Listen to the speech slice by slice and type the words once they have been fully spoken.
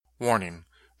Warning: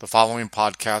 the following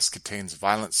podcast contains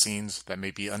violent scenes that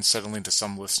may be unsettling to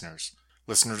some listeners.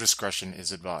 Listener discretion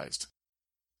is advised.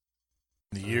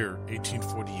 In the year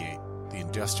 1848, the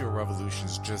Industrial Revolution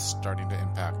is just starting to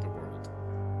impact the world.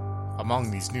 Among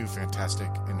these new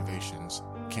fantastic innovations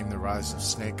came the rise of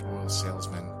snake oil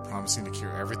salesmen promising to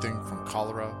cure everything from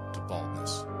cholera to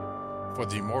baldness. For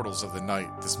the immortals of the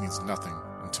night, this means nothing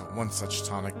until one such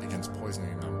tonic begins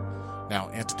poisoning them.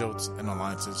 Now antidotes and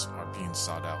alliances are being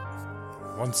sought out.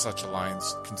 One such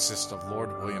alliance consists of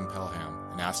Lord William Pelham,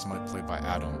 an Astamite played by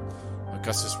Adam,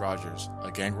 Augustus Rogers,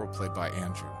 a gangrel played by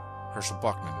Andrew, Herschel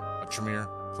Buckman, a Tremere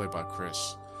played by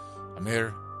Chris,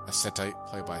 Amir, a Setite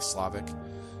played by Slavic,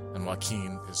 and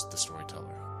Joaquin is the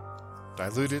storyteller.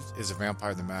 Diluted is a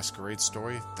Vampire the Masquerade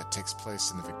story that takes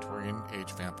place in the Victorian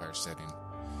Age vampire setting.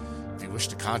 If you wish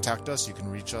to contact us, you can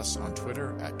reach us on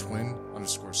Twitter at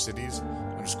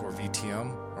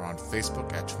twin_cities_VTM or on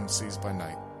Facebook at Twin Cities by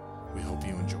Night. We hope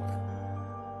you enjoy.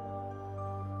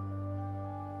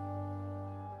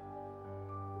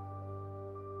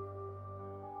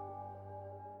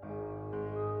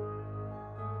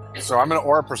 So I'm going to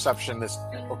aura perception this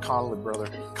Connolly brother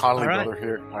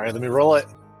here. All right, let me roll it.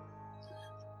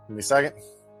 Give me a second.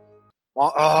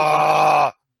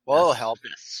 Well, it'll help.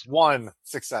 One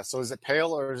success. So is it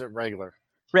pale or is it regular?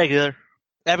 Regular.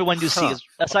 Everyone you see, is,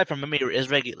 aside from Amir, is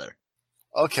regular.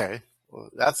 Okay. Well,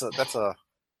 that's a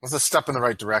step in the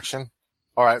right direction.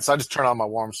 All right, so I just turn on my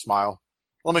warm smile.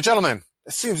 Well, my gentlemen,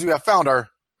 it seems we have found our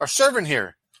servant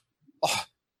here. Oh,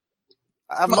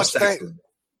 I have Most excellent.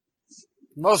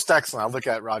 Most excellent. I'll look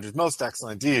at Rogers. Most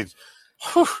excellent indeed.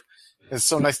 Whew. It's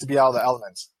so nice to be out of the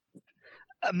elements.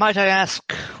 Might I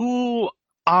ask, who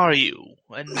are you,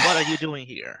 and what are you doing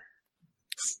here?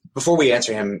 Before we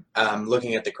answer him,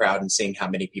 looking at the crowd and seeing how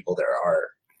many people there are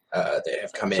that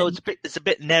have come in. So it's a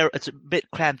bit narrow. It's a bit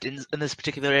cramped in this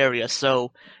particular area.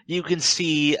 So you can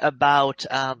see about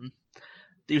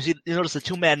you notice the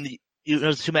two men. You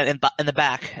notice two men in the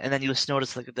back, and then you just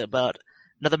notice about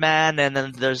another man, and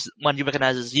then there's one you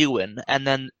recognize as Ewan, and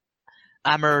then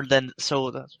Amr. Then so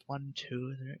that's 1,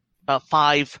 2, 3, about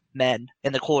 5 men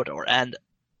in the corridor, and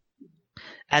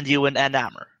Ewan and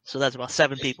Amr. So that's about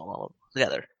 7 people all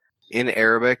together. In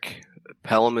Arabic,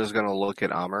 Pelham is going to look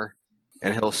at Amr,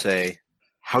 and he'll say,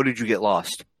 "How did you get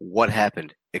lost? What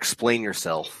happened? Explain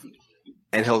yourself."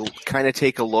 And he'll kind of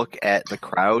take a look at the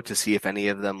crowd to see if any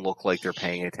of them look like they're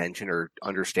paying attention or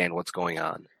understand what's going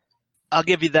on. I'll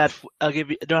give you that.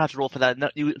 You don't have to roll for that. No,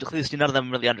 at least none of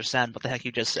them really understand what the heck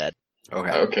you just said.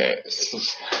 Okay.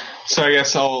 So I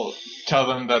guess I'll tell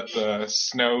them that the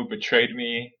snow betrayed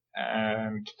me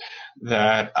and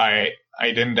that I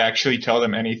didn't actually tell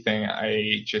them anything.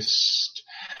 I just,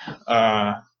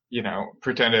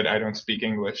 pretended I don't speak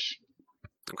English.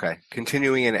 Okay.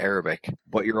 Continuing in Arabic,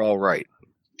 but you're all right.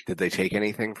 Did they take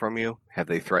anything from you? Have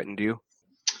they threatened you?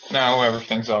 No,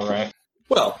 everything's all right.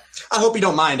 Well, I hope you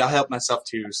don't mind. I'll help myself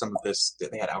to some of this.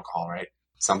 They had alcohol, right?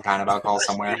 Some kind of alcohol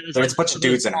somewhere. There's a bunch of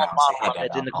dudes in the house. They had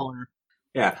that in the alcohol. corner.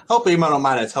 Yeah. Hopefully you don't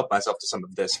mind. I'll help myself to some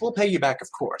of this. We'll pay you back, of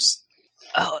course.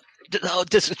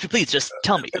 Please, just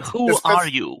tell me, who are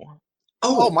you?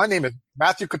 Oh, my name is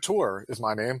Matthew Couture. Is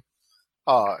my name.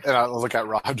 And I look at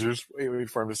Rogers, wait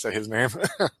for him to say his name.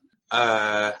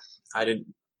 I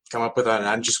didn't come up with that.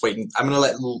 I'm just waiting. I'm going to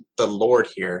let the Lord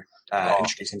here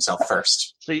introduce himself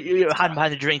first. So you're hiding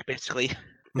behind the drink, basically.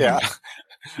 Yeah.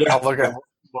 I'll look at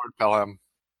Lord Pelham.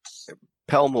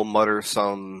 Pelham will mutter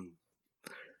some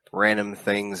random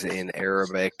things in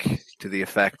Arabic to the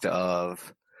effect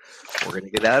of, "We're going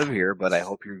to get out of here, but I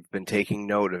hope you've been taking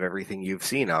note of everything you've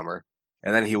seen, Amr."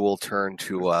 And then he will turn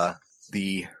to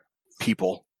the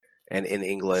people, and in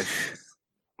English,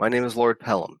 "My name is Lord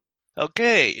Pelham."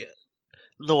 Okay,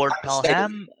 Lord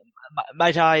Pelham,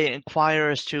 might I inquire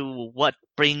as to what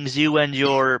brings you and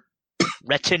your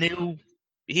retinue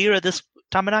here at this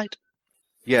time of night?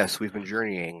 Yes, we've been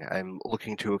journeying. I'm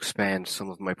looking to expand some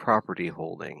of my property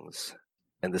holdings,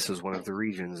 and this is one of the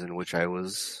regions in which I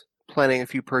was planning a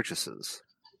few purchases.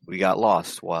 We got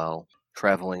lost while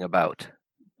traveling about.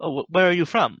 Oh, where are you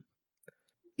from?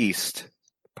 East.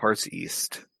 Parts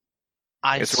east.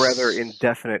 It's a rather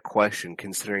indefinite question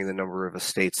considering the number of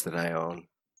estates that I own.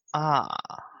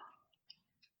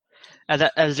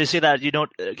 As you say that, you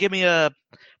don't give me a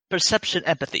perception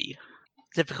empathy.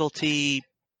 Difficulty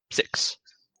 6.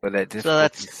 But at difficulty So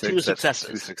that's 6, 2 successes.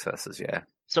 2 successes, yeah.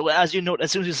 So as you note,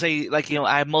 as soon as you say, I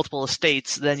have multiple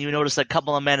estates, then you notice a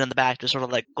couple of men in the back just sort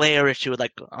of glare at you,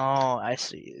 oh, I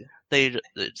see. They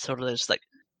sort of just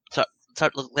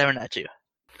start glaring at you.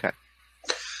 Okay.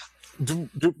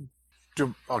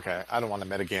 Okay, I don't want to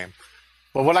metagame.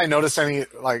 But would I notice any,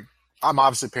 I'm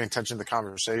obviously paying attention to the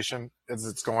conversation as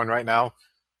it's going right now.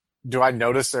 Do I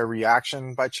notice their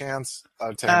reaction by chance to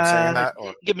him saying that?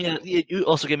 Or You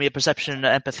also give me a perception,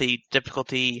 empathy,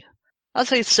 difficulty. I'll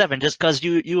say 7, just because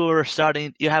you're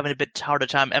having a bit harder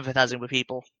time empathizing with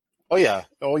people. oh yeah.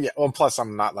 Well, plus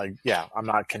I'm not I'm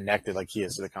not connected like he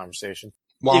is to the conversation.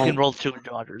 Well, You can roll 2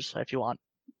 dodgers if you want.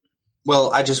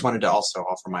 Well, I just wanted to also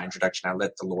offer my introduction. I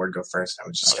let the Lord go first. I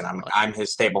was just I'm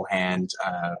his stable hand.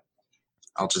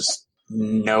 I'll just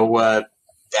Noah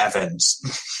Evans,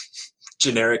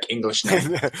 generic English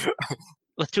name.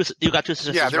 You got 2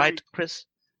 successes, right, Chris?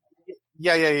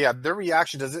 Yeah. Their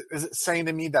reaction is it saying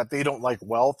to me that they don't like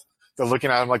wealth? They're looking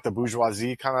at him like the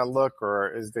bourgeoisie kind of look,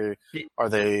 or are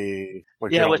they?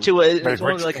 Like, yeah, but too. It's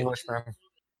rich like Englishmen?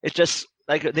 it's just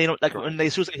like they don't like when they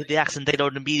as soon as they hit the accent, they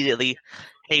don't immediately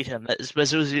hate him. As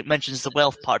soon as he mentions the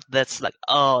wealth part, that's like,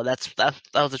 oh, that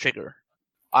was a trigger.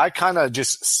 I kind of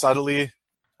just subtly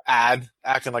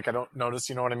acting like I don't notice,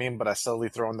 you know what I mean? But I subtly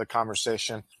throw in the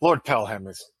conversation. Lord Pelham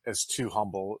is too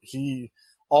humble. He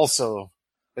also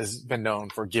has been known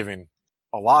for giving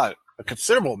a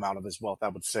considerable amount of his wealth, I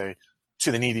would say,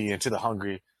 to the needy and to the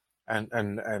hungry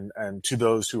and to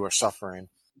those who are suffering.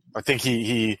 I think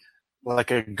he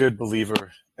like a good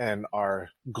believer in our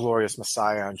glorious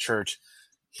Messiah and church,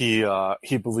 he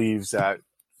believes that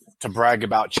to brag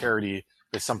about charity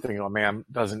is something a man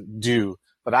doesn't do,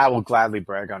 but I will gladly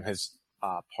brag on his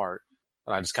part.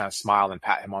 And I just kind of smile and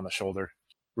pat him on the shoulder,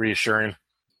 reassuring.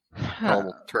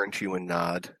 I'll turn to you and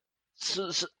nod.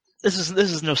 So this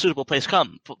is no suitable place.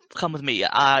 Come with me.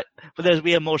 But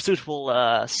we have more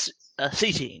suitable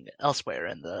seating elsewhere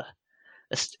in the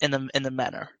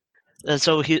manor.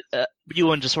 So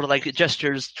Ewan just sort of like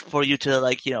gestures for you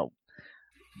to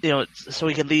so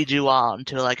he can lead you on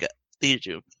to lead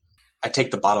you. I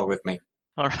take the bottle with me.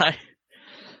 All right.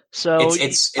 So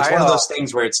it's one of those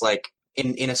things where it's like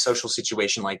in a social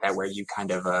situation like that where you kind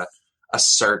of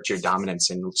assert your dominance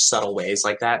in subtle ways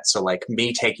like that. So like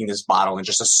me taking this bottle and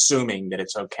just assuming that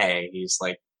it's okay, he's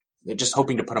like just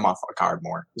hoping to put him off guard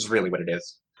more is really what it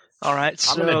is. All right.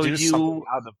 So I'm going to do something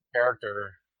out of the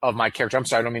character of my character. I'm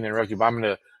sorry, I don't mean to interrupt you, but I'm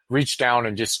going to reach down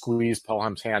and just squeeze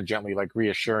Pelham's hand gently, like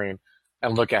reassuring,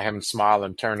 and look at him and smile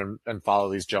and turn and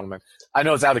follow these gentlemen. I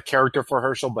know it's out of character for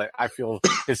Herschel, but I feel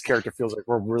his character feels like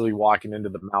we're really walking into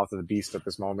the mouth of the beast at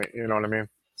this moment. You know what I mean?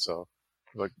 So,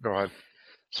 go ahead.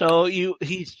 So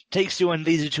he takes you and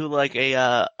leads you to like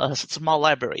a small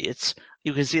library.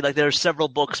 You can see like there are several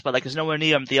books, but like it's nowhere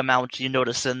near the amount you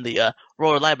noticed in the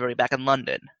Royal Library back in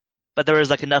London. But there is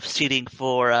like enough seating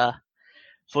for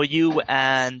you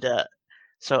and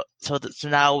so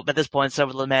now at this point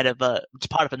several of the men have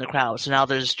departed from the crowd. So now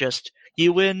there's just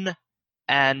Ewan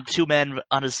and 2 men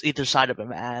on either side of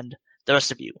him and the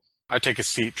rest of you. I take a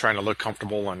seat trying to look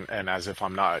comfortable and as if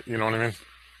I'm not. You know what I mean?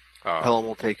 Pelham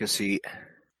will take a seat.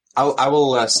 I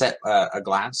will set a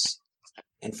glass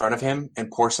in front of him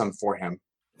and pour some for him.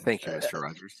 Thank you, Mr.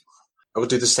 Rogers. I will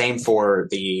do the same for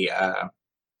the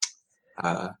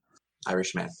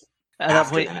Irishman.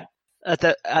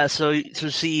 So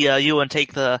see Ewan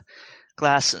take the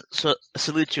glass,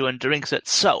 salute you, and drinks it.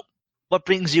 So, what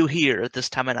brings you here at this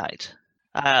time of night?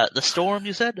 The storm,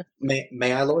 you said?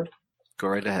 May I, Lord? Go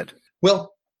right ahead.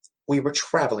 Well, we were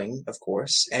traveling, of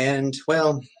course, and,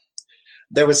 well,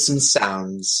 there was some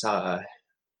sounds,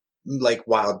 like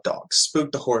wild dogs,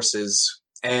 spooked the horses,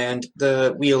 and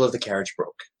the wheel of the carriage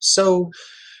broke. So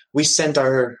we sent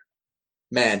our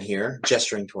man here,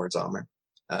 gesturing towards Almer,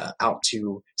 out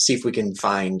to see if we can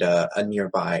find a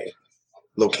nearby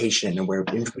location in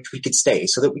which we could stay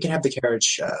so that we can have the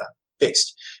carriage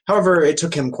fixed. However, it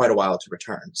took him quite a while to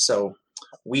return. So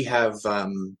we have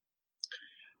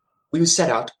we set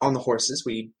out on the horses.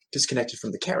 We disconnected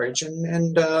from the carriage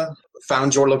and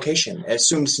found your location.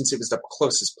 Assumed since it was the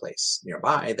closest place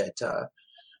nearby that,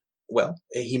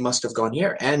 he must have gone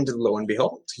here. And lo and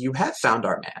behold, you have found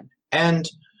our man. And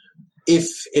if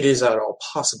it is at all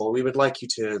possible, we would like you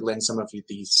to lend some of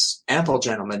these ample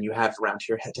gentlemen you have around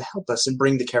here to help us and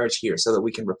bring the carriage here so that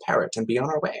we can repair it and be on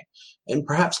our way. And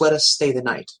perhaps let us stay the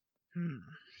night.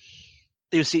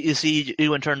 You see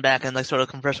Ewan turn back and sort of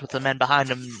converse with the men behind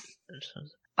him.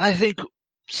 I think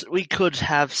we could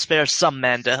have spare some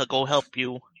men to go help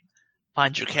you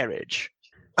find your carriage.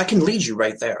 I can lead you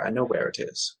right there. I know where it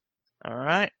is. All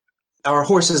right. Our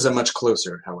horses are much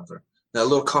closer, however. The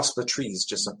little cusp of trees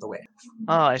just up the way.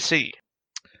 Oh, I see.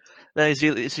 Then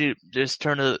you see, just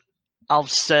turn to. I'll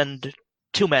send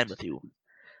 2 men with you.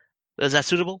 Is that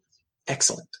suitable?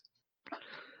 Excellent.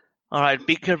 All right.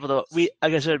 Be careful, though. Like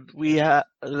I said,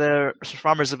 their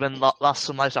farmers have been lost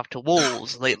some livestock to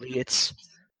wolves lately. It's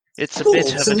a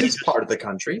bit of in this part of the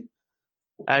country.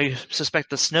 I suspect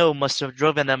the snow must have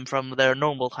driven them from their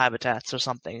normal habitats or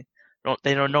something.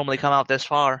 They don't normally come out this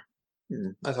far.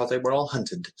 I thought they were all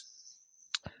hunted.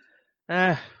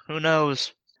 Who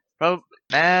knows?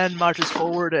 Man marches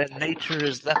forward and nature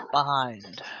is left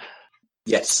behind.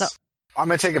 Yes. So- I'm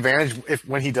gonna take advantage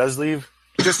when he does leave.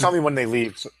 Just tell me when they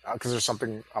leave, because there's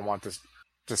something I want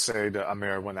to say to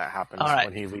Amir when that happens. All right.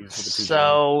 When he leaves with the two.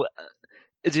 So,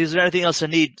 is there anything else I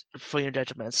need for your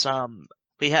gentlemen?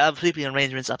 We have sleeping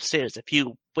arrangements upstairs if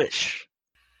you wish.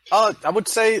 I would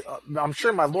say, I'm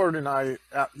sure my lord and I,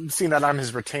 seeing that I'm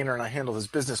his retainer and I handle his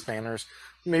business manners,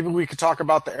 maybe we could talk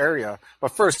about the area.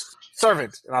 But first,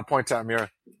 servant, and I point to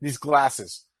Amir, these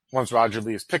glasses, once Roger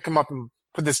leaves, pick them up and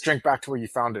put this drink back to where you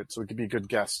found it so we could be a good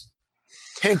guest.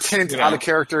 Hint, hint, out of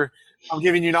character. I'm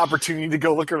giving you an opportunity to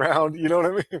go look around. You know what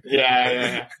I mean?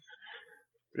 Yeah.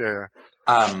 Yeah.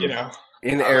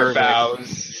 In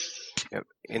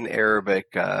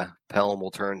Arabic, Pelham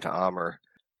will turn to Amr.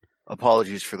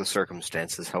 Apologies for the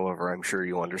circumstances, however, I'm sure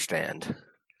you understand.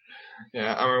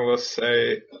 Yeah, Amr will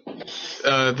say,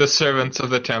 the servants of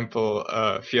the temple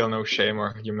feel no shame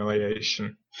or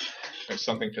humiliation, or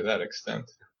something to that extent.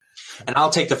 And I'll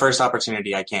take the first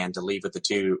opportunity I can to leave with the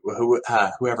two,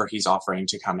 whoever he's offering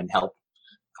to come and help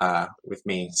with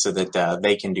me, so that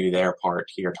they can do their part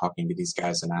here talking to these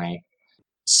guys, and I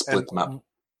split them up.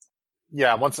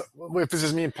 Yeah, if this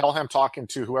is me and Pelham talking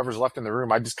to whoever's left in the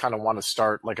room, I just kind of want to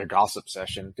start like a gossip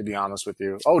session, to be honest with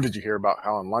you. Oh, did you hear about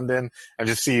how in London? And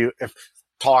just see if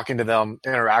talking to them,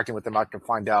 interacting with them, I can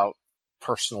find out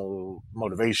personal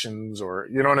motivations or,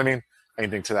 you know what I mean?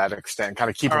 Anything to that extent, kind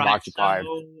of keep them occupied.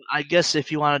 So I guess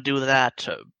if you want to do that,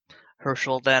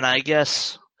 Herschel, then I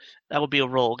guess that would be a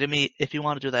roll. If you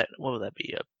want to do that, what would that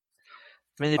be?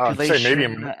 Manipulation. Say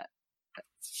maybe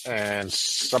and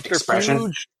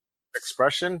subterfuge,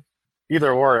 expression,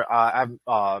 either or.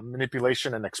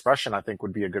 Manipulation and expression, I think,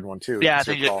 would be a good one too. Yeah,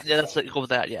 let's go with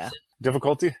that. Yeah.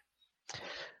 Difficulty.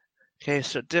 Okay,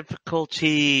 so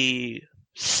difficulty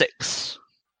 6.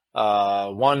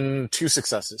 1, 2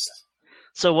 successes.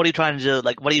 So what are you trying to do?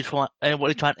 Like, what are you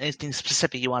trying? Anything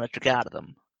specific you want to trick out of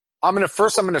them? I'm gonna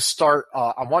start.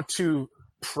 I want to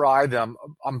pry them.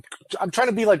 I'm trying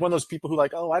to be like one of those people who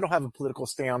like, oh, I don't have a political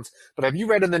stance, but have you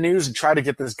read in the news and try to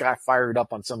get this guy fired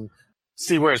up on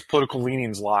see where his political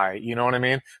leanings lie. You know what I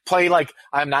mean? Play like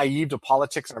I'm naive to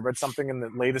politics and I read something in the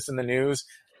latest in the news,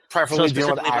 preferably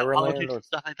dealing with Ireland or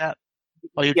stuff like that.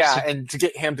 And to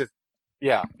get him to.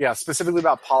 Yeah, specifically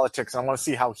about politics. And I want to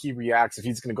see how he reacts, if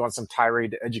he's going to go on some tirade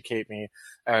to educate me.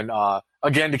 And,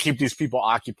 again, to keep these people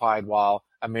occupied while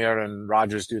Amir and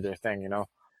Rogers do their thing, you know?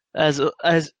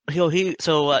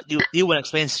 Ewan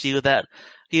explains to you that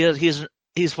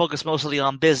he's focused mostly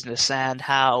on business and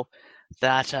how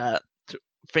that,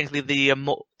 frankly, the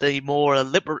more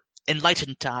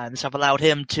enlightened times have allowed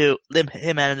him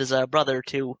and his brother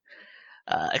to,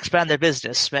 expand their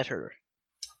business better.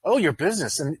 Oh, your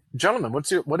business. And gentlemen,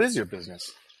 what is your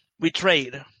business? We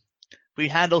trade. We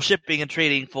handle shipping and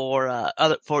trading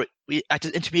we act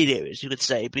as intermediaries, you could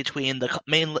say, between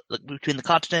the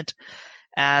continent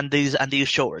and these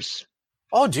shores.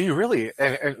 Oh, do you really?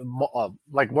 And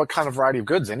like what kind of variety of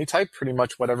goods? Any type? Pretty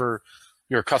much whatever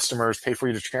your customers pay for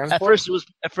you to transport?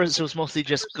 At first it was mostly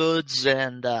just goods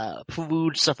and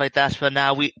food, stuff like that, but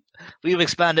now we've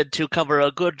expanded to cover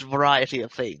a good variety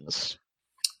of things.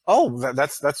 Oh,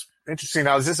 that's interesting.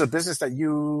 Now, is this a business that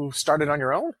you started on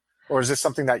your own, or is this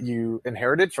something that you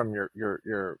inherited from your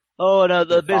Oh no,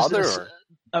 the business.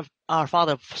 Our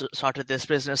father started this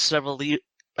business several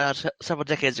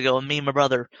decades ago, and me and my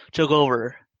brother took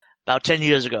over about 10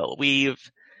 years ago.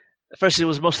 First it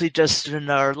was mostly just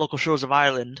in our local shores of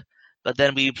Ireland, but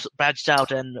then we branched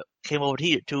out and came over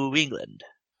here to England.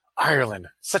 Ireland,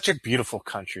 such a beautiful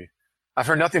country. I've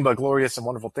heard nothing but glorious and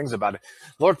wonderful things about it.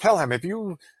 Lord Pelham, have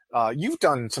you've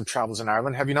done some travels in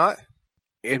Ireland, have you not?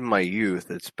 In my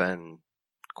youth, it's been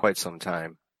quite some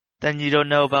time. Then you don't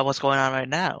know about what's going on right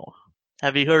now.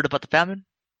 Have you heard about the famine?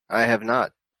 I have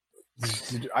not.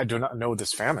 I do not know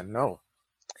this famine, no.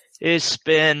 It's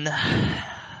been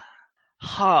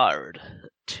hard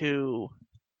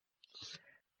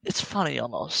it's funny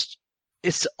almost.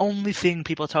 It's the only thing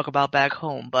people talk about back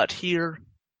home, but here,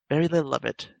 very little of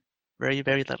it. Very,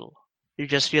 very little. You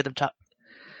just hear them talk.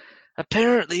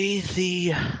 Apparently,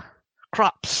 the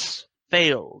crops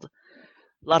failed.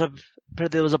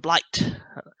 There was a blight.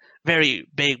 Very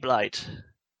big blight.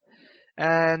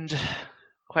 And,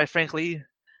 quite frankly,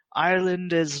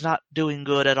 Ireland is not doing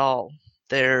good at all.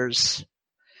 There's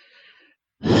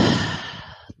a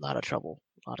lot of trouble.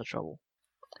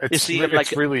 You see them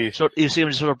just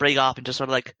sort of break off and just sort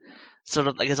of like sort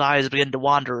of like his eyes begin to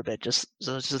wander a bit, just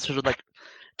sort of like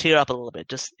tear up a little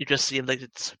bit. You just see like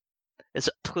it's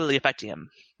clearly affecting him.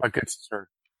 My good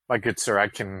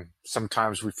sir,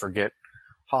 sometimes we forget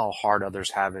how hard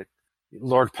others have it.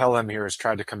 Lord Pelham here has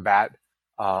tried to combat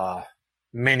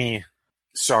many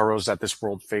sorrows that this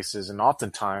world faces, and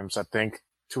oftentimes, I think,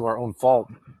 to our own fault.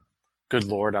 Good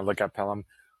Lord, I look at Pelham.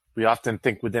 We often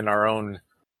think within our own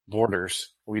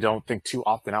borders. We don't think too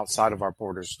often outside of our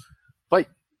borders. But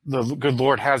the good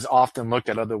Lord has often looked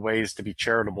at other ways to be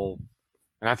charitable,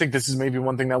 and I think this is maybe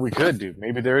one thing that we could do.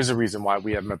 Maybe there is a reason why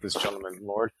we have met this gentleman,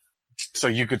 Lord. So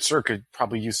you, good sir, could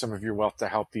probably use some of your wealth to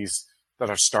help these that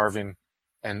are starving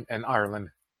and Ireland.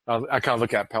 I kind of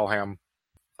look at Pelham,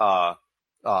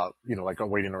 like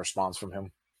awaiting a response from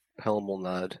him. Pelham will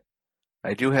nod.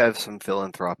 I do have some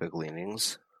philanthropic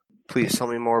leanings. Please tell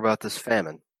me more about this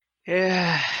famine.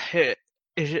 Yeah,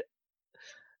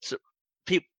 so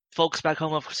folks back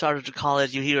home have started to call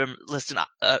it. You hear him listing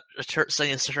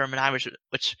saying it's a term in Irish,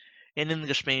 which in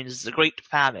English means the Great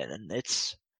Famine, and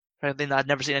it's frankly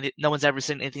no one's ever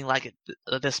seen anything like it.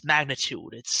 This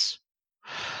magnitude, it's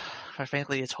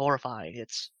frankly it's horrifying.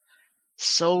 It's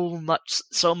so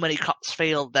many crops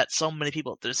failed that so many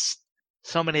people. There's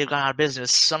so many have gone out of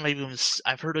business. Some even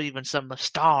I've heard of even some have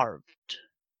starved.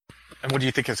 And what do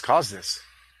you think has caused this?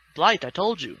 Blight, I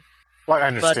told you. Well, I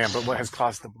understand, but what has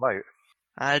caused the blight?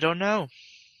 I don't know.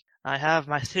 I have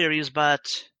my theories, but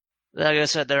like I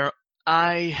said,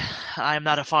 I'm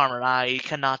not a farmer. I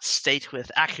cannot state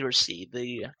with accuracy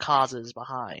the causes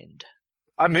behind.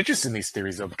 I'm interested in these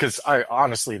theories, though, because I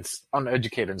honestly am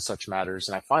uneducated in such matters,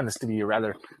 and I find this to be a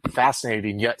rather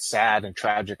fascinating yet sad and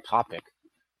tragic topic.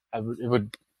 It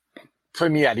would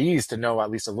put me at ease to know at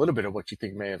least a little bit of what you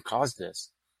think may have caused this.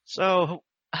 So,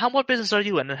 what business are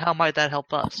you in, and how might that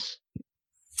help us?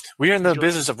 We are in the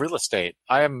business of real estate.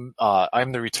 I'm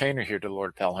the retainer here to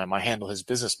Lord Pelham. I handle his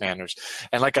business matters,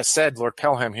 and like I said, Lord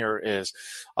Pelham here is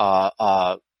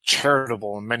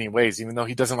charitable in many ways, even though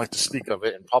he doesn't like to speak of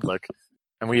it in public.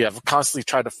 And we have constantly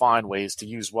tried to find ways to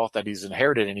use wealth that he's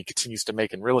inherited and he continues to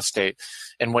make in real estate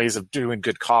in ways of doing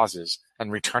good causes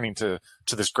and returning to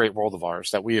this great world of ours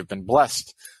that we have been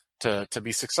blessed to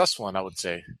be successful in, I would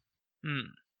say.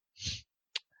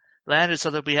 Land is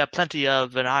something we have plenty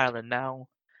of in Ireland now.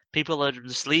 People are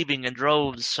just leaving in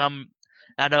droves.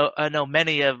 I know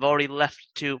many have already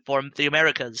left for the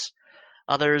Americas.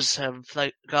 Others have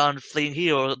gone fleeing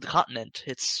here or the continent.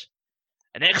 It's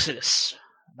an exodus.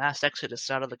 Mass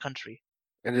exodus out of the country.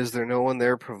 And is there no one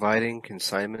there providing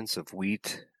consignments of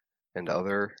wheat and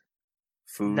other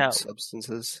food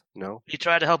substances? No? We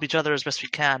try to help each other as best we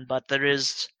can, but there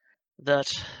is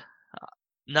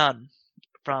none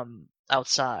from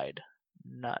outside.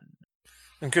 None.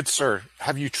 And good sir,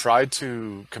 have you tried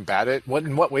to combat it?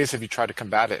 In what ways have you tried to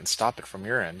combat it and stop it from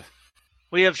your end?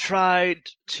 We have tried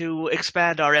to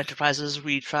expand our enterprises.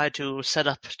 We tried to set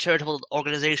up charitable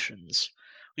organizations.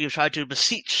 We have tried to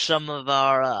beseech some of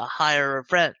our higher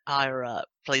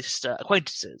placed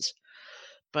acquaintances,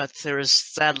 but there is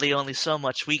sadly only so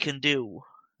much we can do,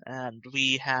 and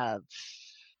we have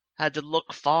had to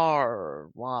look far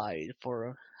wide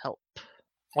for help.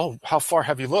 Oh, how far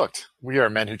have you looked? We are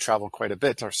men who travel quite a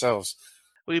bit ourselves.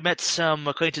 We met some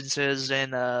acquaintances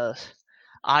in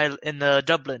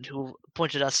Dublin who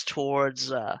pointed us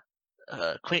towards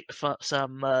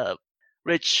some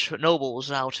rich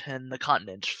nobles out in the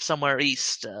continent, somewhere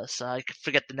east. So I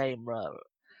forget the name.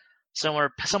 Somewhere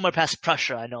past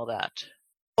Prussia, I know that.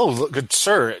 Oh, good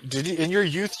sir. In your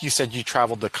youth, you said you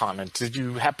traveled the continent. Did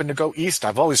you happen to go east?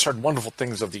 I've always heard wonderful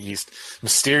things of the East,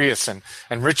 mysterious and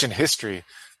rich in history.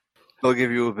 He'll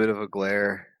give you a bit of a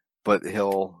glare, but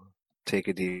he'll take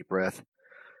a deep breath.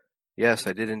 Yes,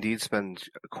 I did indeed spend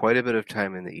quite a bit of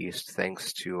time in the East,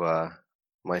 thanks to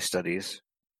my studies.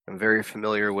 I'm very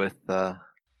familiar with the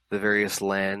various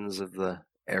lands of the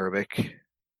Arabic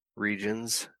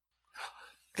regions.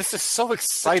 This is so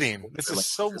exciting. This is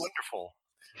so wonderful.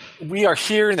 We are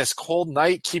here in this cold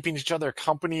night, keeping each other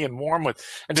company and warm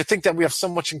and to think that we have so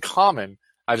much in common.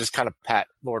 I just kind of pat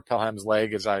Lord Pelham's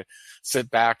leg as I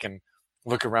sit back and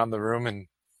look around the room. And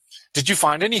did you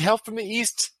find any help from the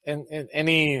East and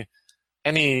any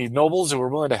nobles who were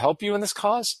willing to help you in this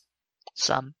cause?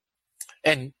 Some.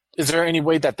 And is there any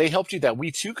way that they helped you that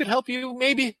we too could help you,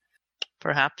 maybe?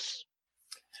 Perhaps.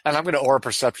 And I'm going to aura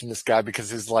perception this guy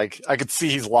because I could see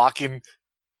he's locking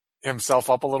himself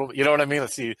up a little bit. You know what I mean?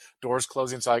 Let's see, doors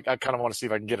closing. So I kind of want to see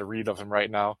if I can get a read of him right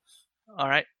now. All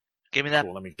right. Give me that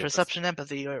cool, perception,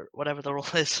 empathy, or whatever the role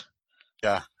is.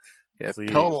 Yeah. Yeah,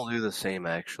 Pelham will do the same,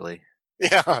 actually.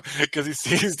 Yeah, because he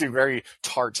seems to be very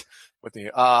tart with me.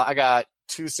 I got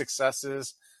 2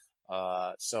 successes.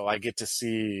 So I get to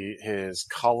see his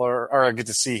color, or I get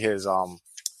to see his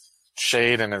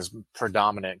shade and his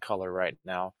predominant color right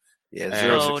now. Yeah, And-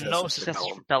 zero So successes no for successes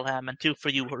Pelham. for Pelham and 2 for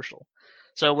you, Herschel.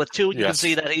 So with 2, you can Yes.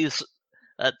 see that you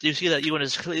see that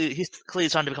he's clearly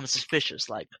starting to become suspicious.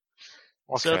 Like,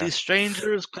 so Okay. these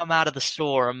strangers come out of the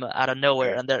storm out of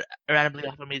nowhere, and they're randomly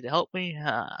offering me to help me.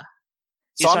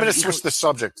 So I'm going to switch the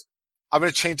subject. I'm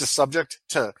going to change the subject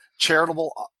to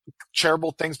charitable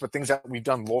things, but things that we've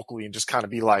done locally, and just kind of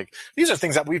be like, these are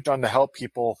things that we've done to help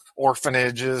people,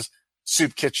 orphanages,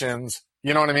 soup kitchens,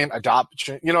 you know what I mean?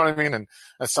 Adoption, you know what I mean? And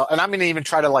so, and I'm going to even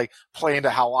try to like play into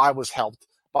how I was helped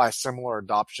by a similar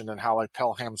adoption and how like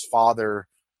Pelham's father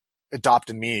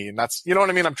adopted me. And that's, you know what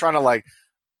I mean? I'm trying to like,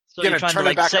 So you're trying to turn it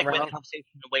like back segue around. the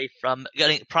conversation away from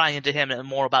prying into him and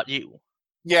more about you.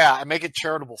 yeah, and make it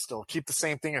charitable still. Keep the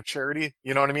same thing of charity,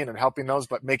 you know what I mean? And helping those,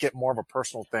 but make it more of a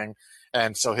personal thing.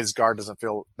 And so his guard doesn't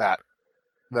feel that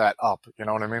up, you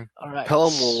know what I mean? All right.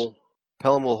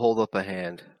 Pelham will hold up a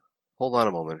hand. Hold on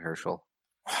a moment, Herschel.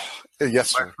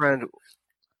 Yes, My sir. friend,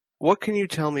 what can you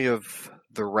tell me of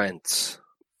the rents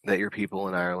that your people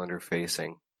in Ireland are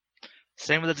facing?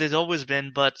 Same as they've always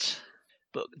been, but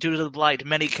due to the blight,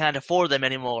 many can't afford them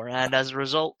anymore, and as a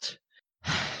result,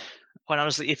 quite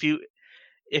honestly, if you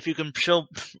can show,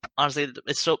 honestly,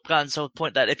 it's gotten so to the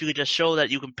point that if you could just show that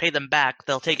you can pay them back,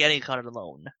 they'll take any kind of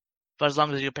loan, but as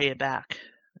long as you pay it back.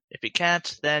 If you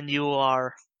can't, then you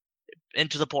are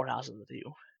into the poorhouses with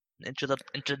you,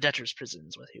 into debtors'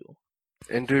 prisons with you.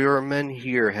 And do your men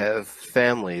here have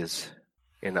families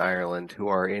in Ireland who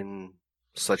are in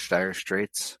such dire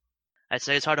straits? I'd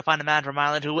say it's hard to find a man from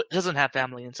Ireland who doesn't have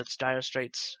family in such dire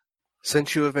straits.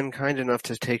 Since you have been kind enough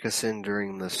to take us in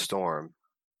during this storm,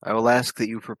 I will ask that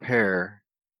you prepare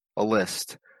a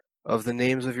list of the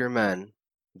names of your men,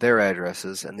 their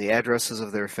addresses, and the addresses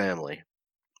of their family,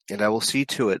 and I will see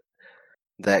to it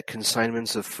that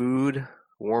consignments of food,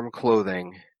 warm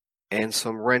clothing, and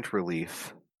some rent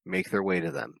relief make their way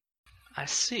to them. I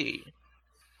see.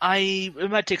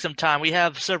 It might take some time. We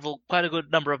have quite a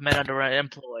good number of men under our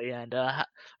employ, and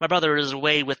my brother is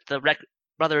away with the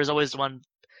brother is always the one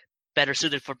better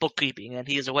suited for bookkeeping, and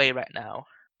he is away right now.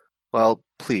 Well,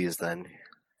 please then,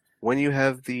 when you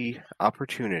have the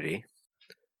opportunity,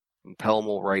 Pelham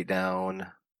will write down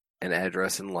an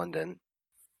address in London,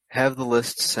 have the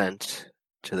list sent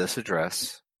to this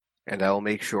address, and I will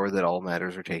make sure that all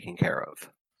matters are taken care of.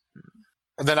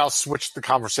 And then I'll switch the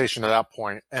conversation at that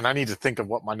point, and I need to think of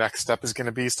what my next step is going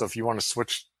to be. So if you want to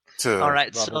switch to All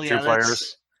right, the so other yeah, two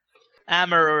players,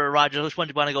 Amber or Roger, which one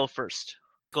do you want to go first?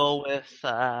 Go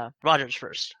with Rogers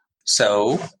first.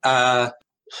 So,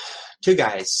 2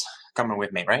 guys coming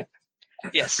with me, right?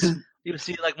 Yes. You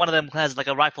see, like one of them has like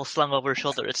a rifle slung over his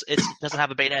shoulder. It doesn't have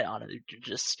a bayonet on it.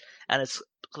 And it's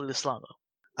clearly slung.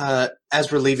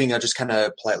 As we're leaving, I'll just kind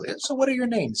of politely. So, what are your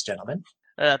names, gentlemen?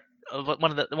 The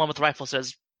one with the rifle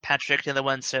says Patrick. The other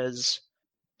one says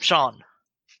Sean.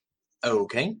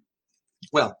 Okay.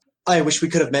 Well, I wish we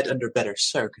could have met under better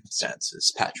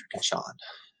circumstances, Patrick and Sean.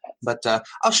 But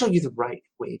I'll show you the right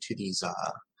way to these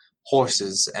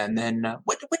horses, and then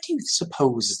what do you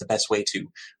suppose is the best way to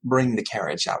bring the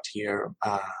carriage out here,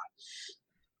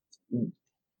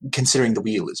 considering the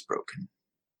wheel is broken?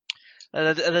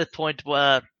 At that point,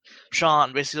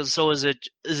 Sean basically goes, so is it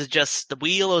just the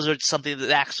wheel, or is it something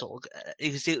the axle?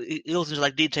 He goes into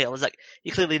like detail. It's like he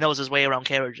clearly knows his way around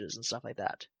carriages and stuff like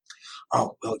that.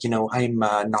 Oh, well, I'm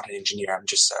not an engineer.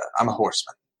 I'm a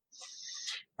horseman.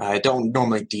 I don't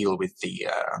normally deal with the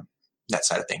that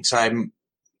side of things. So I'm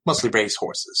mostly race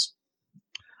horses.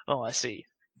 Oh, I see.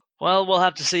 Well, we'll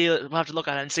have to see. We'll have to look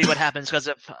at it and see what happens. Because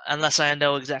unless I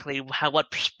know exactly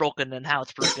what's broken and how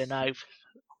it's broken,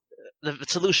 the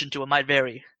solution to it might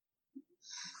vary.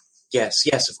 Yes,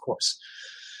 of course.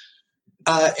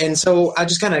 And so I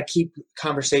just kind of keep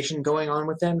conversation going on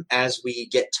with them as we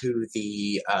get to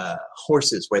the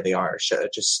horses where they are.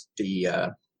 Just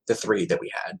the 3 that we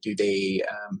had. Do they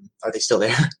are they still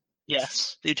there?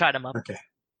 Yes, you tied them up. Okay.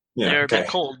 Yeah, They're okay. a bit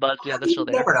cold, but yeah, they're still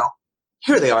You there. never know.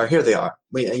 Here they are.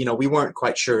 We weren't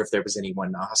quite sure if there was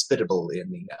anyone hospitable in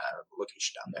the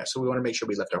location down there, so we want to make sure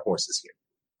we left our horses here.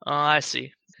 Oh, I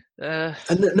see. And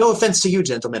no offense to you,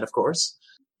 gentlemen, of course.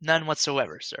 None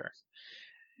whatsoever, sir.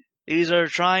 These are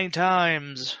trying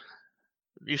times.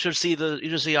 You should see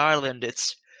Ireland.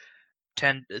 It's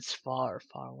far,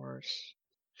 far worse.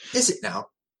 Is it now?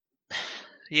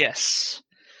 Yes.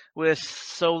 With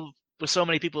so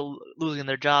many people losing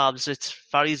their jobs, it's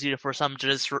far easier for some to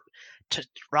just to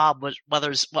rob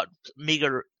what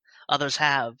meager others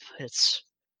have.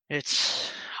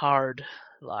 It's hard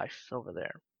life over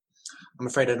there. I'm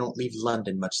afraid I don't leave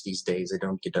London much these days. I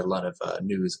don't get a lot of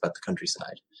news about the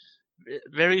countryside.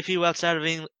 Very few outside of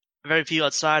England, very few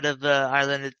outside of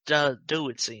Ireland do,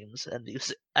 it seems. And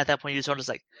at that point, you sort of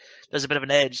like, there's a bit of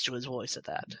an edge to his voice at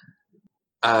that.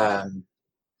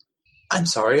 I'm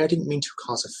sorry, I didn't mean to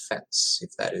cause offense,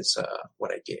 if that is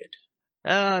what I did.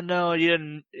 No, you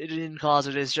didn't. It didn't cause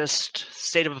it. It's just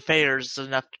state of affairs is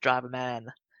enough to drive a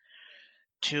man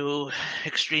to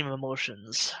extreme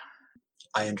emotions.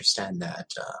 I understand that.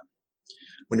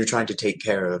 When you're trying to take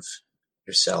care of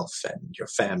yourself and your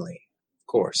family,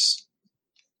 of course,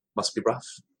 must be rough.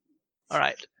 All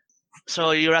right.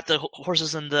 So you're at the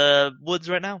horses in the woods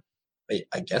right now?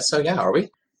 I guess so, yeah. Are we?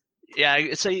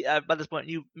 Yeah, so by this point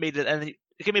you made it, and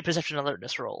give me a perception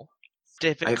alertness roll.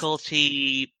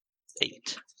 Difficulty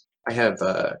 8. I have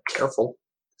careful.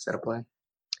 Is that a play?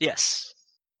 Yes.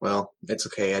 Well, it's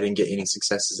okay. I didn't get any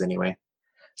successes anyway.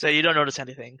 So you don't notice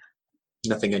anything.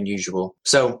 Nothing unusual.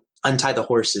 So untie the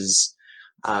horses.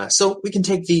 So we can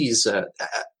take these.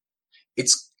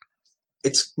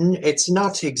 It's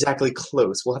not exactly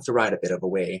close. We'll have to ride a bit of a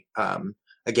way.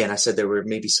 Again, I said there were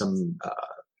maybe some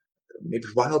maybe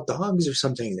wild dogs or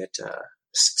something that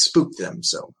spooked them.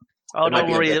 So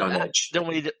don't worry. Don't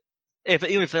worry.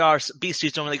 Even if there are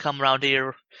beasties, don't really come around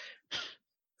here.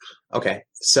 Okay.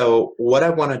 So what I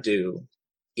want to do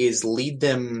is lead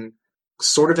them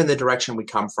sort of in the direction we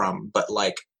come from, but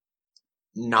like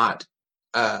not.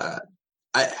 I'm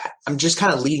just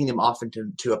kind of leading them off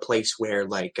into a place where,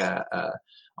 like,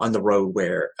 on the road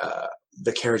where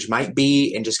the carriage might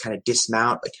be, and just kind of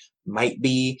dismount. Like, might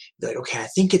be like, okay, I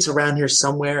think it's around here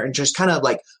somewhere, and just kind of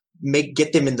like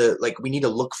get them in the, like, we need to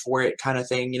look for it kind of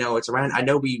thing. You know, it's around. I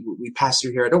know we passed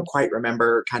through here. I don't quite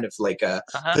remember. Kind of like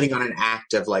putting on an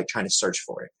act of like trying to search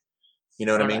for it. You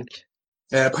know what I mean?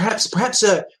 Perhaps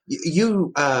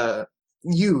you.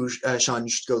 Sean, you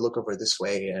should go look over this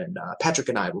way, and Patrick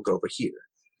and I will go over here.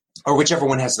 Or whichever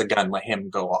one has the gun, let him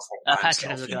go off. Patrick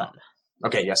has the gun.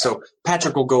 Okay, yeah. So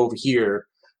Patrick will go over here,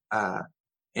 and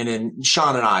then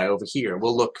Sean and I over here.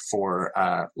 We'll look for.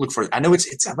 I know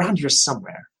it's around here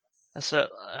somewhere. So,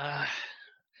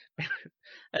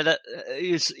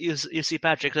 you see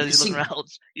Patrick as he's looking around.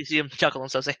 You see him chuckle and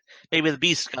stuff. Say, maybe the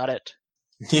beast got it.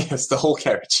 Yes, the whole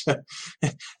carriage.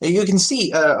 You can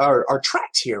see our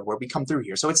tracks here where we come through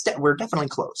here, so we're definitely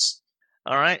close.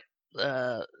 All right.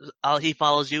 He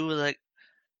follows you. Like,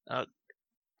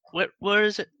 where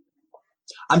is it?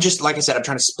 I'm just, like I said, I'm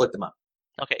trying to split them up.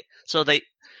 Okay, so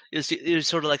you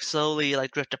sort of like slowly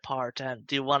like drift apart. And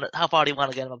how far do you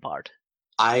want to get them apart?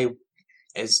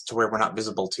 As to where we're not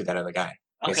visible to that other guy.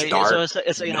 Okay, it's dark, so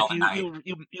it's like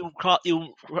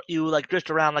you like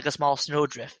drift around like a small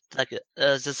snowdrift, like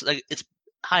it's just like it's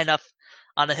high enough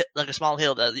on like a small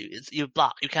hill that you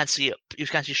can't see it, you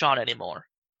can't see Sean anymore.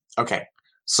 Okay,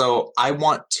 so I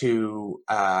want to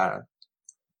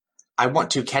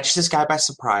catch this guy by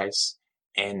surprise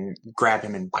and grab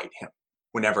him and bite him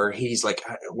whenever he's like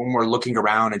when we're looking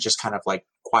around and just kind of like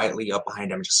quietly up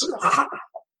behind him, just.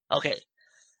 Okay,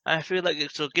 I feel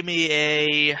like so. Give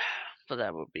me so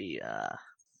that would be.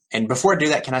 And before I do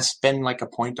that, can I spend like a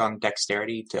point on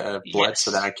dexterity to blood yes.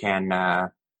 so that I can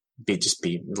be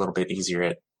a little bit easier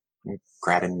at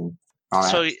grabbing and all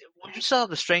that? So would you still have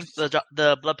the strength,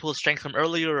 the blood pool strength from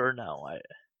earlier, or no?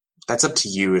 That's up to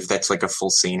you if that's like a full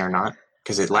scene or not,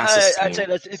 because it lasts. I'd say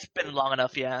that it's been long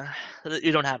enough. Yeah,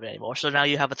 you don't have it anymore. So now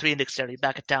you have a 3 in dexterity.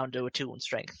 Back it down to a 2 in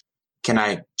strength. Can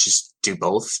I just do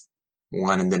both,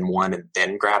 one and then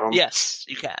grab them? Yes,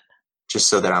 you can. Just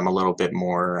so that I'm a little bit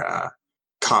more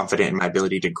confident in my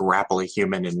ability to grapple a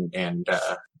human and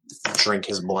drink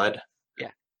his blood. Yeah.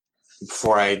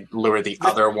 Before I lure the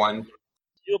other one.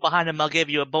 You behind him, I'll give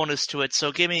you a bonus to it.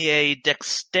 So give me a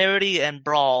dexterity and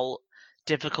brawl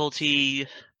difficulty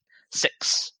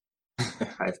 6. I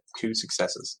have 2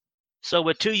 successes. So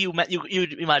with 2, you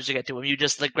managed to get to him. You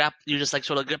just like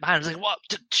sort of get behind him, like what,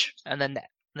 and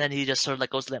then he just sort of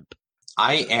like goes limp.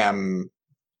 I am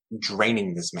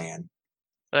draining this man.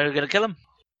 Are you gonna kill him?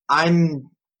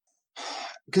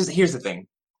 Because here's the thing.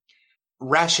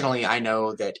 Rationally, I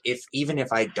know that even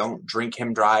if I don't drink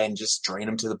him dry and just drain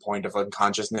him to the point of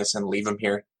unconsciousness and leave him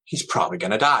here, he's probably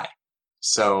gonna die.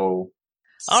 So,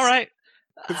 all right.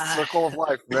 It's the circle of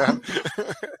life, man.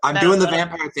 I'm doing the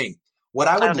vampire thing. What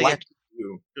I would like to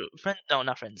do... No,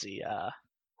 not frenzy.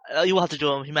 You will have to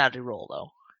do a humanity roll,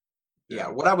 though. Yeah,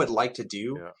 what I would like to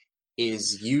do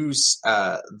is use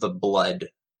the blood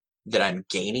that I'm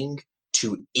gaining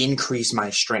to increase my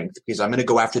strength, because I'm going to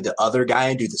go after the other guy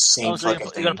and do the same fucking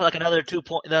thing. You're going to put like another 2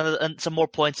 points, and some more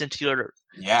points into your...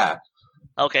 Yeah.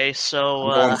 Okay, so...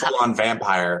 I'm going full on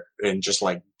vampire and just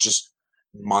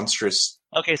monstrous.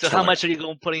 Okay, so Killer. how much are you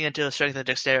going putting into strength and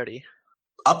dexterity?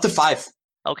 Up to 5.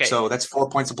 Okay. So that's 4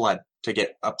 points of blood to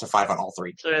get up to 5 on all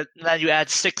 3. So then you add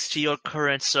 6 to your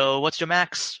current. So what's your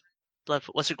max blood?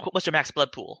 What's your max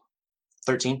blood pool?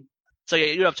 13. So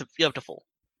yeah, you're up to full.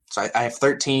 So I have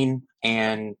 13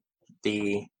 and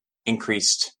the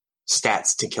increased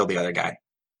stats to kill the other guy.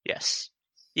 Yes,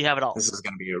 you have it all. This is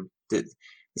going to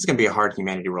be a hard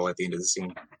humanity roll at the end of the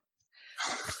scene.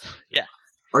 Yeah.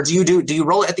 Or do you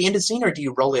roll it at the end of the scene, or do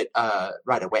you roll it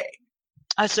right away?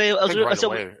 I say, I think right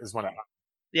away is when it happens.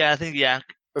 Yeah, I think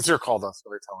It's your call, though,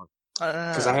 storytelling.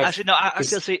 Actually, no. I was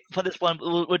gonna say for this one,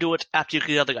 we'll do it after you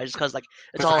kill the other guy, just because like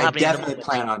it's all happening. I definitely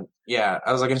plan on. Yeah,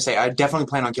 I was going to say I definitely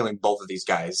plan on killing both of these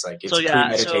guys. Like it's a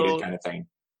premeditated kind of thing.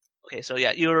 Okay, so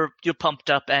yeah, you're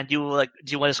pumped up, and you like.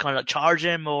 Do you want to just kind of charge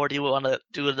him, or do you want to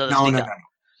do another?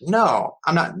 No,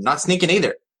 I'm not sneaking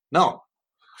either. No,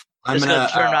 I'm just gonna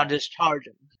turn around and just charge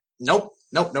him. Nope.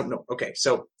 Okay,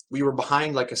 so we were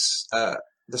behind like the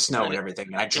snow and everything,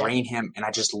 and I drain him, and I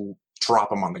just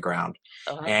drop him on the ground,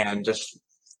 and just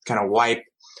kind of wipe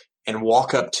and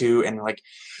walk up to and like,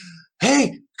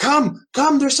 hey, come!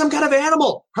 There's some kind of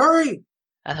animal! Hurry!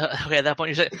 Okay, at that point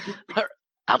you say,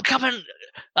 I'm coming,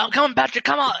 Patrick,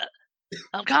 come on!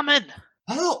 I'm coming!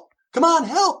 Help! Come on,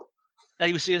 help!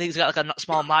 And you see he's got like a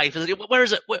small knife. He's like, where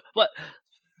is it? What?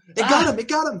 It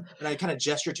got him! And I kind of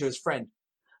gesture to his friend.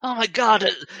 Oh my god!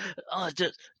 Are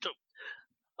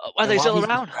they still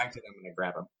around? I'm going to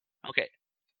grab him. Okay.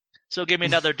 So give me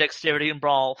another dexterity and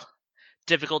brawl.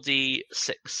 Difficulty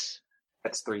 6.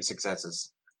 That's 3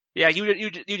 successes. Yeah,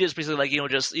 you just basically like you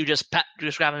just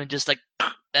grab him and just like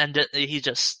and he's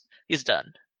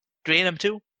done. Drain him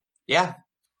too. Yeah.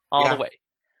 All the way.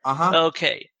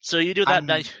 Okay, so you do that.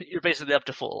 Now you're basically up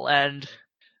to full, and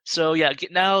so yeah.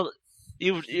 Now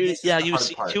you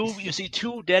see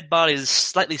two dead bodies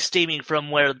slightly steaming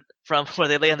from where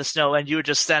they lay in the snow, and you're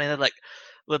just standing there like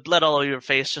with blood all over your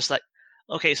face, just like.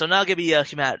 Okay, so now give me a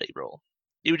humanity roll.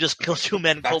 You just killed 2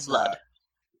 men cold blood.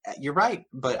 You're right,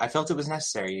 but I felt it was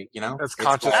necessary, you know? It's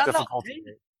conscious difficulty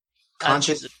 8.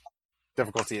 Conscious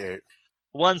difficulty 8.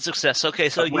 1 success. Okay,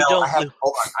 so you don't... hold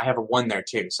on, I have a 1 there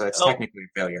too, so it's technically a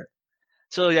failure.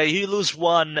 So yeah, you lose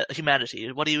 1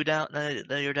 humanity. What are you down?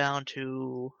 You're down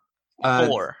to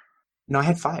 4. No, I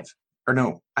had 5. Or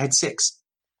no, I had 6.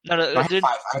 No, I had 5.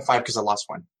 I had 5 because I lost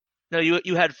 1. No,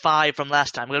 you had 5 from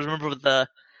last time. Because remember with the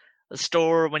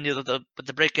store when you with the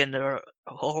break-in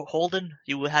Holden,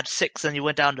 you had 6 and you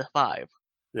went down to 5.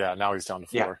 Yeah, now he's down to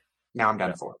 4. Yeah, now I'm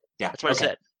down to 4. Yeah, that's what I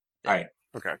said. All right.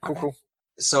 Okay. Cool.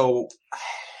 So,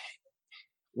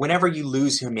 whenever you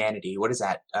lose humanity, what is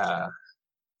that? How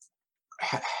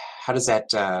does that?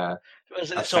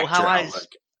 So how I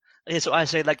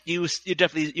say like you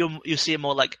definitely you see it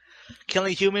more like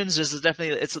killing humans is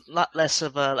definitely it's a lot less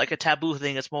of a like a taboo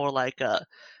thing. It's more like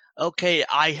okay,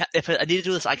 if I need to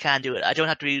do this, I can do it. I don't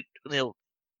have to be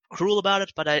cruel about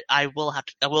it, but I will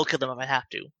kill them if I have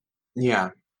to. Yeah,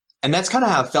 and that's kind of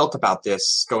how I felt about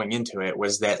this going into it.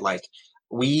 Was that like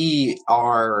we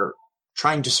are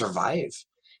trying to survive,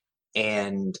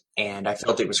 and I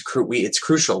felt it was it's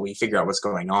crucial we figure out what's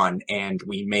going on, and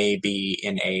we may be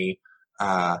in a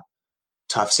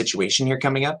tough situation here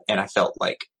coming up. And I felt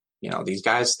like these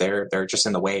guys they're just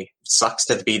in the way. It sucks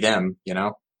to be them,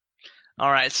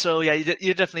 All right, so yeah,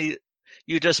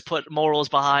 you just put morals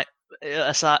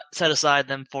set aside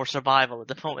them for survival at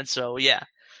the moment. So yeah,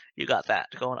 you got that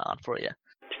going on for you.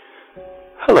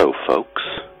 Hello, folks.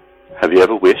 Have you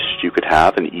ever wished you could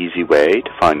have an easy way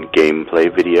to find gameplay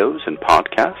videos and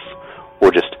podcasts,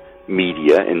 or just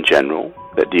media in general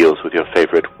that deals with your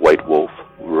favorite White Wolf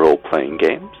role-playing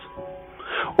games?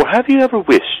 Or have you ever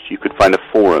wished you could find a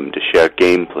forum to share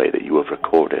gameplay that you have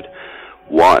recorded,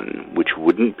 one which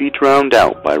wouldn't be drowned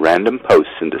out by random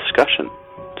posts and discussion,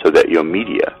 so that your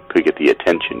media could get the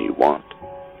attention you want?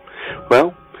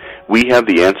 Well, we have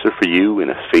the answer for you in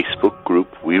a Facebook group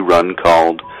we run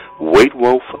called White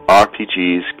Wolf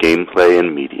RPGs Gameplay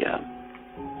and Media.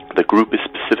 The group is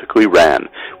specifically ran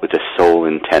with the sole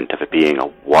intent of it being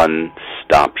a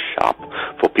one-stop shop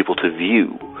for people to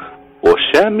view or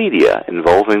share media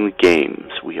involving the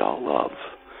games we all love.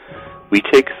 We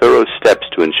take thorough steps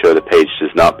to ensure the page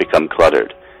does not become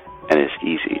cluttered and is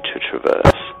easy to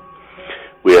traverse.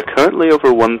 We are currently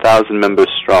over 1,000 members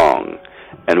strong,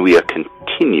 and we are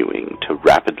continuing to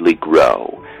rapidly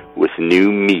grow with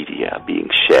new media being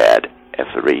shared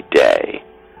every day.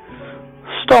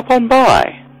 Stop on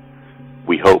by.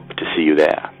 We hope to see you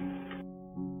there.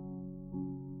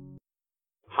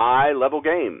 High Level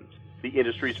Games, the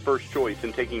industry's first choice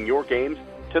in taking your games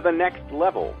to the next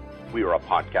level. We are a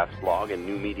podcast blog and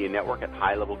new media network at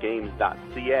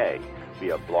highlevelgames.ca. We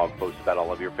have blog posts about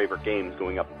all of your favorite games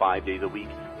going up 5 days a week,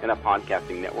 and a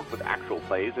podcasting network with actual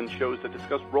plays and shows that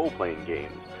discuss role-playing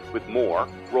games, with more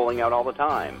rolling out all the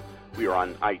time. We are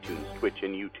on iTunes, Twitch,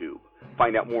 and YouTube.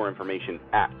 Find out more information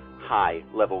at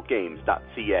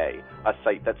highlevelgames.ca, a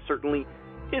site that certainly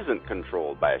isn't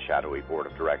controlled by a shadowy board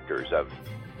of directors of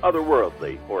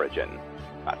otherworldly origin.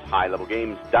 That's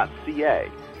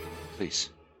highlevelgames.ca. Please,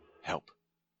 help.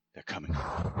 They're coming.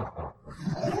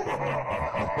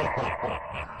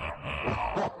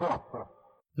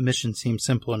 The mission seems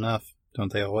simple enough,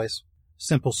 don't they always?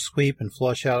 Simple sweep and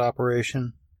flush out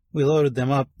operation. We loaded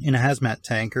them up in a hazmat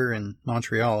tanker in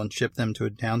Montreal and shipped them to a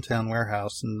downtown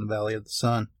warehouse in the Valley of the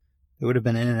Sun. They would have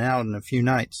been in and out in a few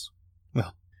nights.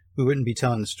 Well, we wouldn't be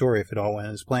telling the story if it all went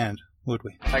as planned, would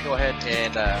we? I go ahead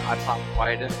and I pop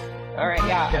Wyatt in. Alright,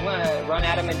 yeah, I'm gonna run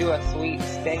at him and do a sweet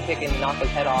spin kick and knock his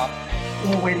head off.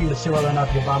 We're waiting to see whether or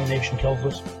not the abomination kills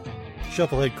us.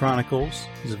 Shufflehead Chronicles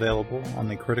is available on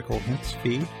the Critical Hints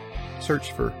feed.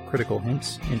 Search for Critical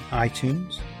Hints in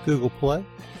iTunes, Google Play,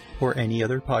 or any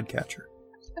other podcatcher.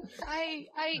 I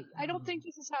don't think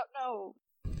this is how. No.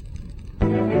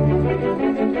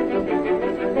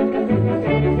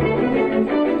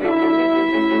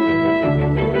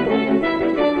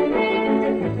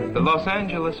 The Los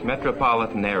Angeles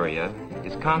metropolitan area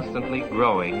is constantly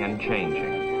growing and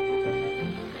changing.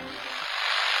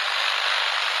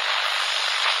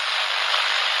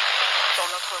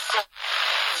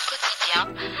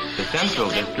 The Central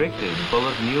District is full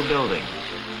of new buildings.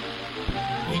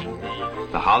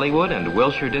 The Hollywood and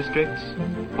Wilshire districts,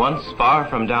 once far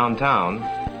from downtown,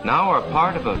 now are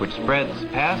part of it which spreads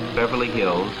past Beverly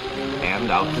Hills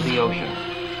and out to the ocean.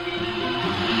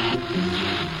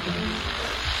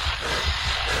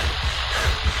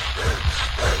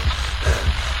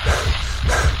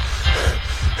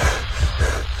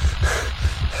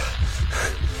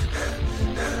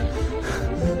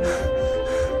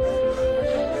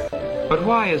 But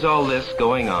why is all this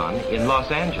going on in Los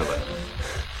Angeles?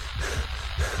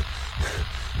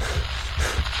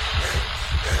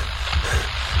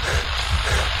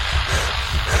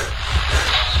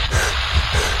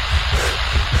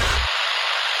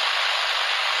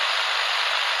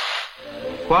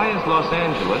 Why is Los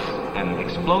Angeles an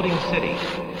exploding city?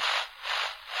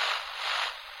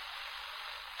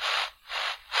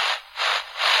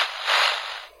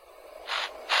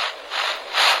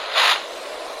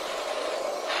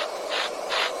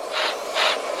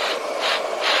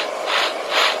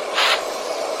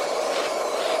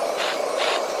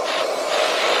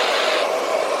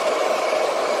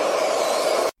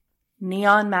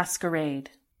 Neon Masquerade.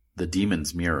 The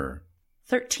Demon's Mirror.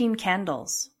 13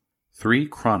 Candles. 3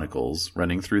 chronicles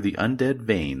running through the undead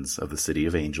veins of the City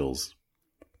of Angels.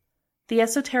 The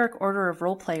Esoteric Order of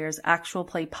Roleplayers Actual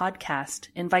Play Podcast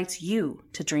invites you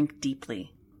to drink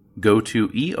deeply. Go to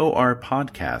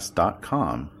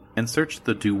eorpodcast.com and search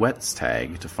the Duets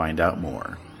tag to find out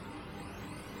more.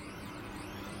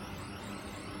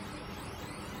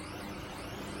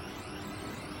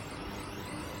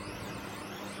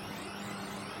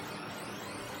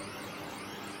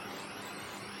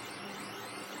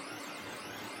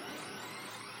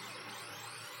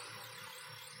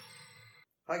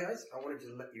 Hi guys, I wanted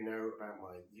to let you know about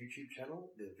my YouTube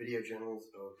channel, the video journals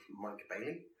of Mike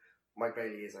Bailey. Mike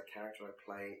Bailey is a character I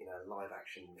play in a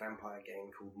live-action vampire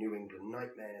game called New England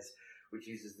Nightmares, which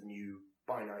uses the new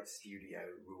By Night Studio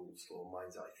rules for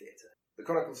Mind's Eye Theatre. The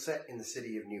chronicle's set in the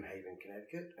city of New Haven,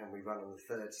 Connecticut, and we run on the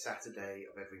third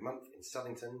Saturday of every month in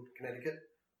Southington, Connecticut.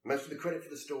 Most of the credit for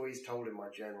the stories told in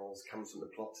my journals comes from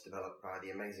the plots developed by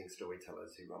the amazing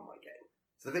storytellers who run my game.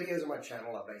 So the videos on my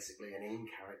channel are basically an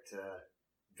in-character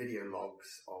video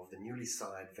logs of the newly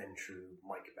sired Ventrue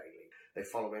Mike Bailey. They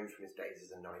follow him from his days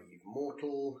as a naive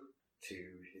mortal, to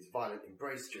his violent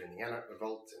embrace during the Anarch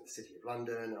Revolt in the City of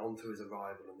London, and on to his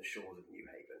arrival on the shores of New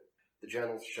Haven. The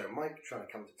journals show Mike trying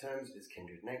to come to terms with his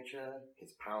kindred nature,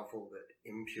 his powerful but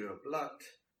impure blood,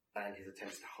 and his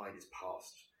attempts to hide his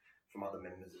past from other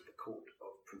members of the court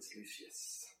of Prince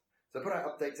Lucius. So I put out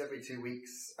updates every 2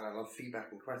 weeks, and I love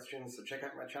feedback and questions, so check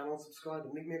out my channel, subscribe,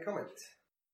 and leave me a comment.